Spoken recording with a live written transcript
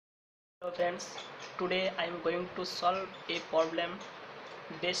Hello friends, today I am going to solve a problem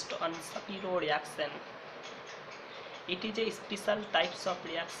based on Shapiro reaction. It is a special types of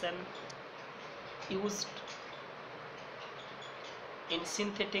reaction used in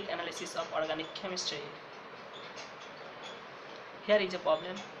synthetic analysis of organic chemistry. Here is a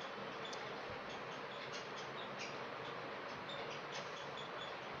problem.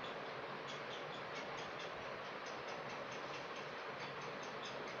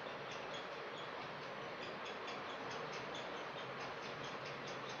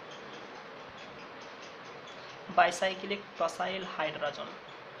 Bicyclic tosyl hydrazone.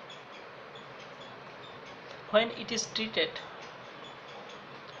 When it is treated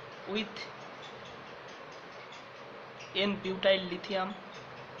with N-butyl lithium,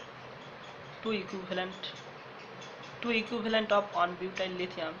 two equivalent of 1-butyl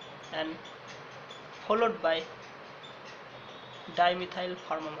lithium and followed by dimethyl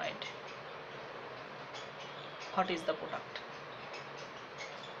formamide. What is the product?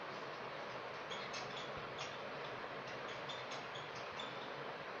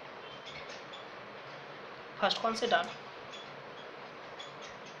 First consider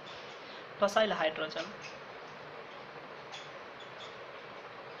tosyl hydrazone.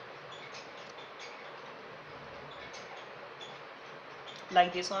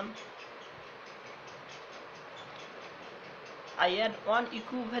 Like this one, I add 1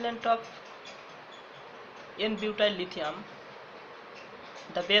 equivalent of N-butyl lithium,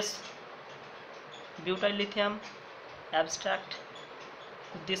 the base butyl lithium, abstract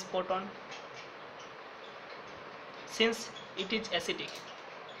this proton. Since it is acidic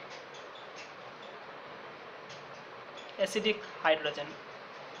hydrogen,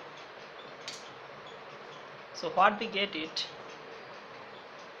 so what we get it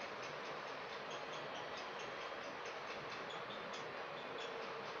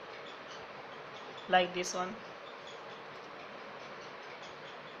like this one.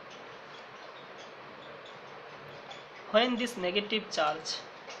 When this negative charge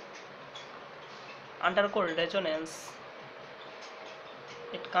undergo resonance,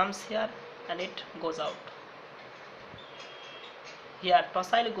 it comes here and it goes out. Here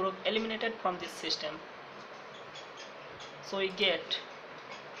tosyl group eliminated from this system, so we get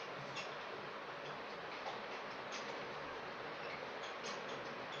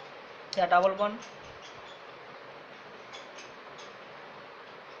here double bond,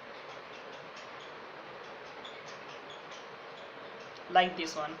 like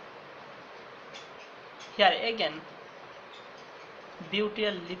this one. Here again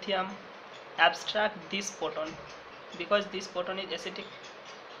butyl lithium abstract this proton because this proton is acidic,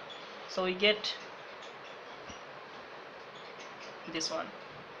 so we get this one.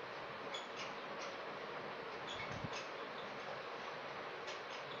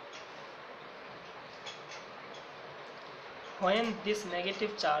 When this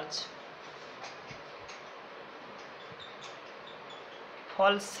negative charge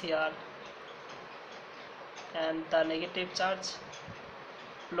falls here and the negative charge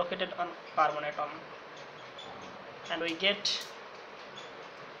located on carbon atom, and we get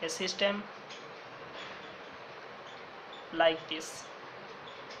a system like this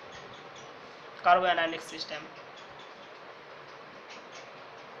carbanionic system.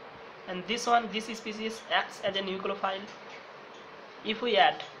 And this species acts as a nucleophile. If we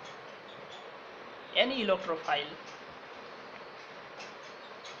add any electrophile,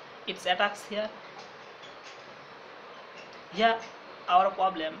 it attacks here. Here our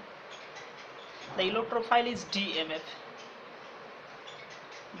problem, the electrophile is DMF,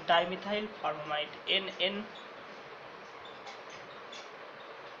 dimethyl formamide, NN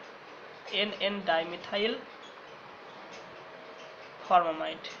dimethyl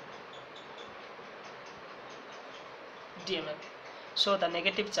formamide, DMF. So the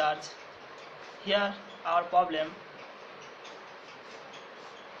negative charge here, our problem,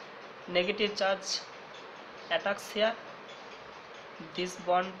 negative charge attacks here, this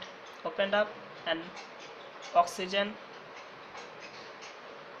bond opened up and oxygen,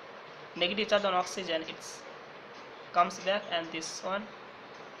 negative charge on oxygen, it comes back and this one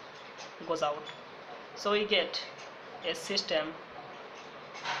goes out, so we get a system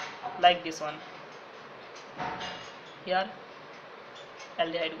like this one. Here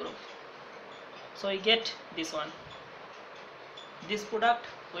aldehyde group, so we get this one. This product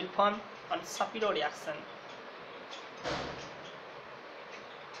will form on Shapiro reaction.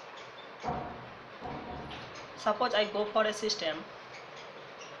 Suppose I go for a system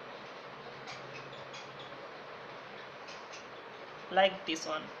like this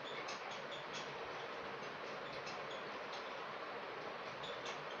one.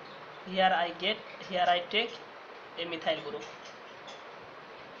 Here I take a methyl group.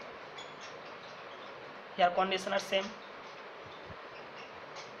 Here condition are same.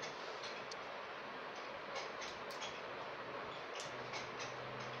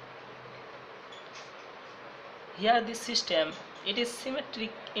 Here this system, it is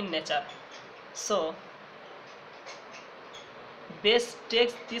symmetric in nature. So base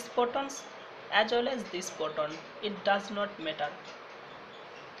takes these photons as well as this photon. It does not matter.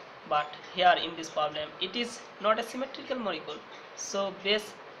 But here in this problem, it is not a symmetrical molecule. So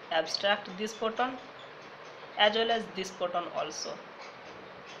base abstract this photon as well as this photon also.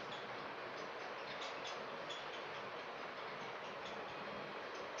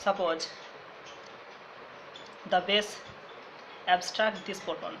 Suppose the base abstract this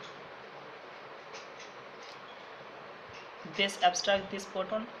photon. Base abstract this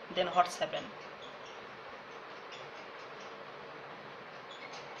photon, then what's happen?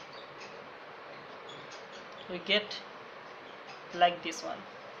 We get like this one.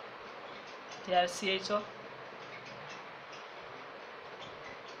 Here CHO,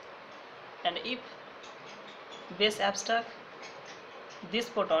 and if base abstract this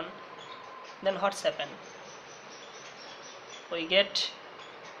photon, then what's happen? We get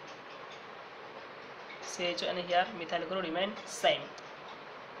CHO, and here methyl group remain same.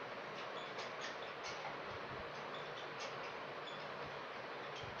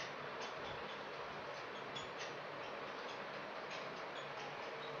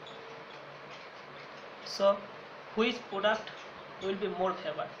 So which product will be more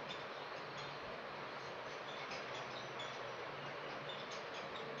favored?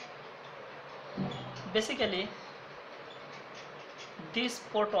 Basically, this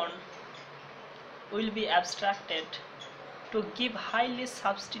photon will be abstracted to give highly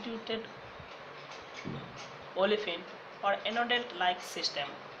substituted olefin or anodate like system.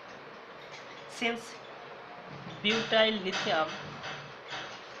 Since butyl lithium,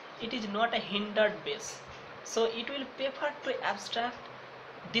 it is not a hindered base, so it will prefer to abstract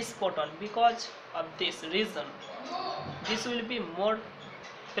this photon. Because of this reason, this will be more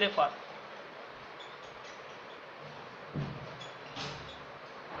preferred.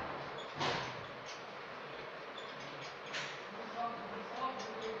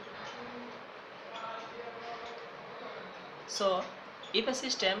 So if a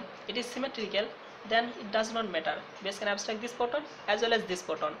system it is symmetrical, then it does not matter. Base can abstract this photon as well as this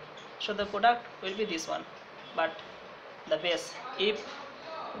photon, so the product will be this one. But the base, if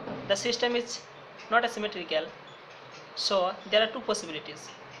the system is not asymmetrical, so there are two possibilities.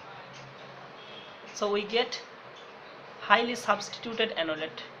 So we get highly substituted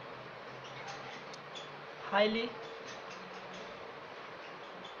anodate, highly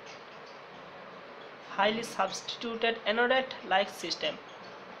substituted anodate like system.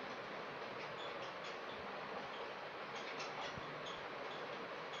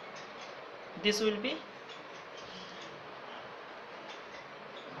 This will be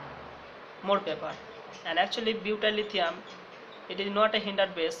more preferred. And actually butyl lithium, it is not a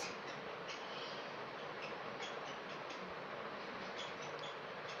hindered base.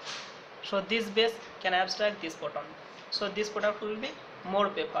 So this base can abstract this photon, so this product will be more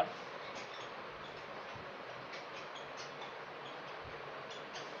preferred.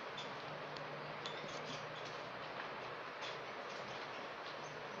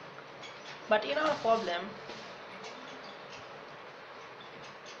 But in our problem,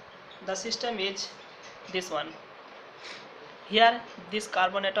 the system is this one. Here this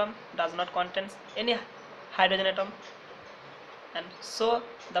carbon atom does not contain any hydrogen atom, and so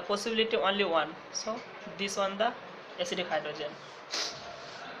the possibility only one. So this one, the acidic hydrogen.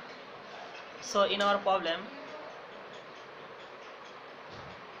 So in our problem,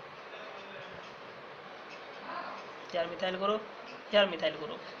 here methyl group, here methyl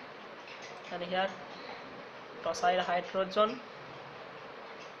group, and here tosyl hydrogen.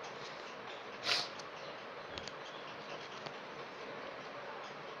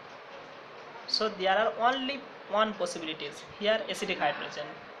 So there are only one possibilities here, acidic hydrogen,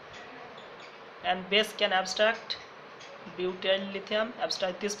 and base can abstract butyl lithium,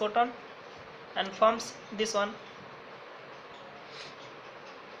 abstract this photon and forms this one.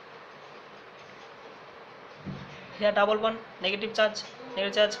 Here double bond, negative charge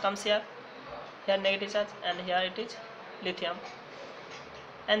comes here negative charge, and here it is lithium,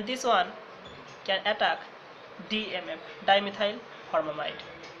 and this one can attack DMF, dimethyl formamide.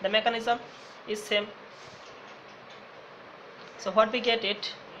 The mechanism is same. So what we get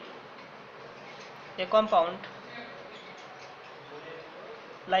it, a compound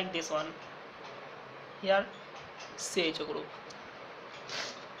like this one, here CHO group.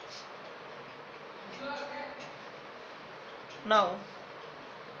 Now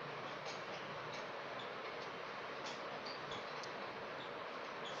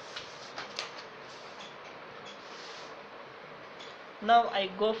I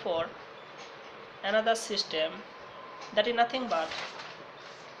go for another system, that is nothing but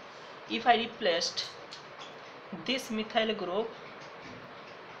if I replaced this methyl group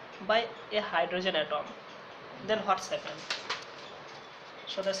by a hydrogen atom, then what's happened?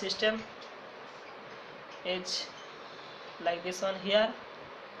 So the system is like this one. Here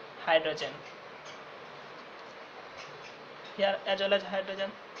hydrogen, here as well as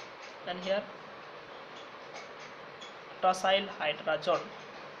hydrogen, and here tosyl hydrazone.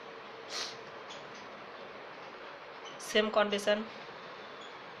 Same condition,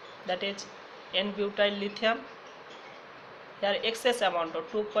 that is n-butyl lithium. Here excess amount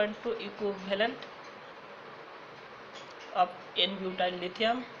of 2.2 equivalent of n-butyl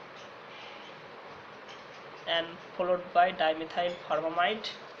lithium and followed by dimethyl formamide.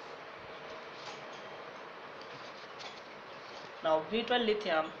 Now butyl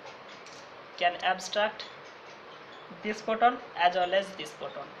lithium can abstract this photon as well as this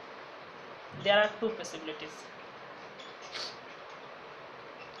photon. There are two possibilities.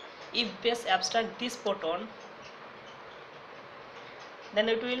 If base abstract this photon, then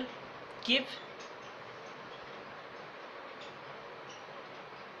it will give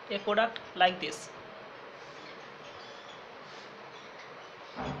a product like this.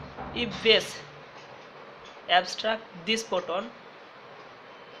 If base abstract this photon,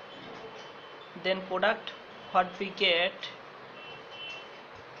 then product what we get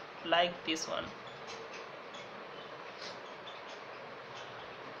like this one.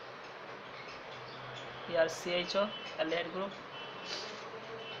 Here CHO aldehyde group,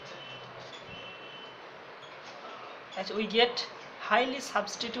 as we get highly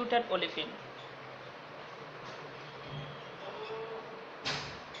substituted olefin.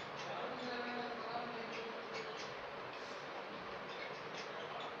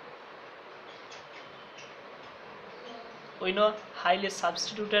 We know highly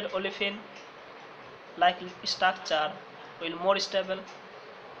substituted olefin like structure will more stable,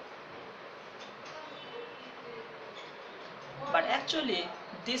 but actually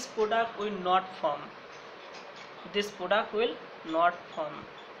this product will not form. This product will not form.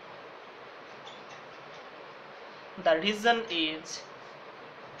 The reason is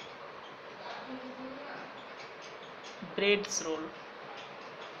Braid's rule.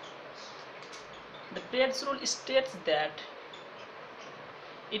 The Braid's rule states that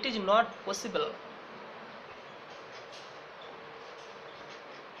it is not possible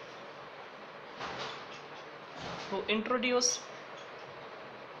to introduce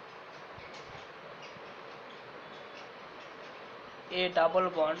a double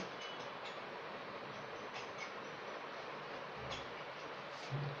bond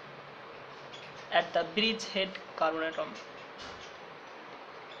at the bridgehead carbon atom.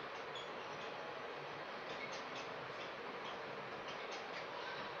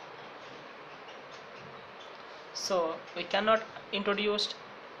 So we cannot introduce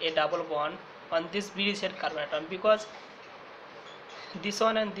a double bond on this bridgehead carbon atom, because this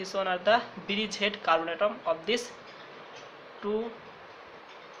one and this one are the bridgehead carbon atom of this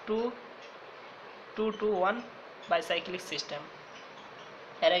 2-2-2-2-1 bicyclic system.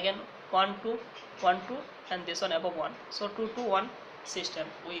 Here again 1-2-1-2 and this one above 1. So 2-2-1 system.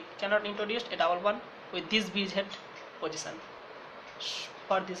 We cannot introduce a double bond with this bridgehead position.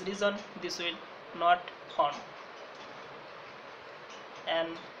 For this reason, this will not form. And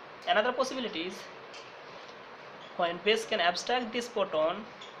another possibility is when base can abstract this photon,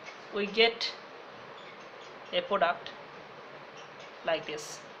 we get a product like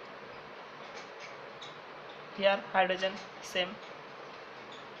this. Here hydrogen, same.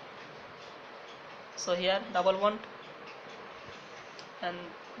 So here double bond and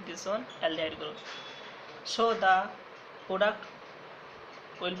this one aldehyde group. So the product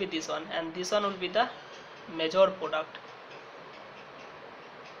will be this one, and this one will be the major product.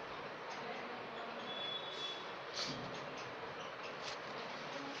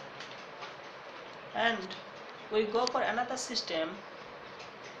 And we go for another system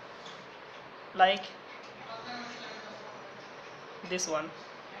like this one.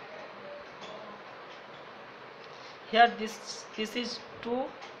 Here this is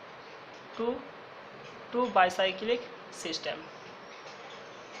 2-2-2 bicyclic system,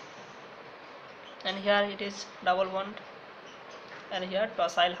 and here it is double bond, and here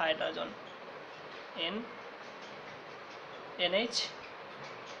tosyl hydrazone in NHTS.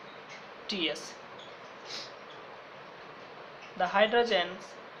 The hydrogens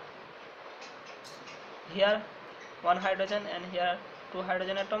here one hydrogen, and here two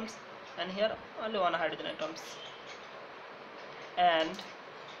hydrogen atoms, and here only one hydrogen atoms. And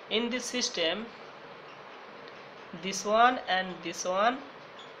in this system, this one and this one,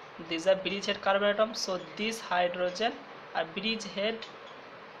 these are bridgehead carbon atoms, so this hydrogen are bridgehead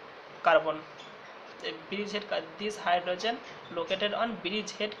carbon. This hydrogen located on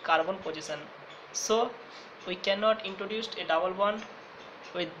bridgehead carbon position, so we cannot introduce a double bond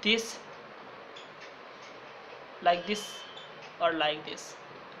with this like this or like this.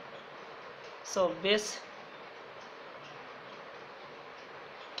 So base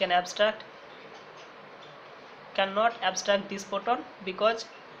cannot abstract this proton, because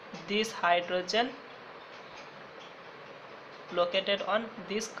this hydrogen located on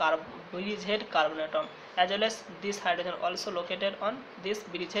this bridgehead carbon atom, as well as this hydrogen also located on this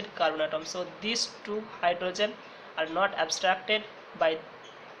bridgehead carbon atom. So these two hydrogen are not abstracted by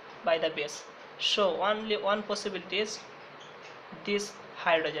the base. So only one possibility is this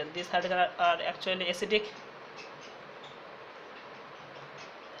hydrogen. These hydrogen are actually acidic,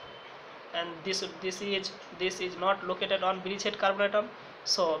 and this is not located on bridgehead carbon atom.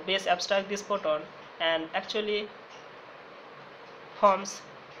 So base abstract this proton and actually forms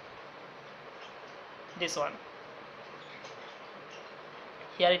this one.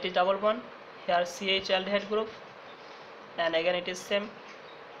 Here it is double bond, here CH aldehyde group, and again it is same.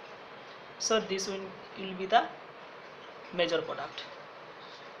 So this will be the major product.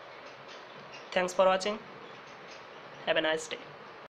 Thanks for watching. Have a nice day.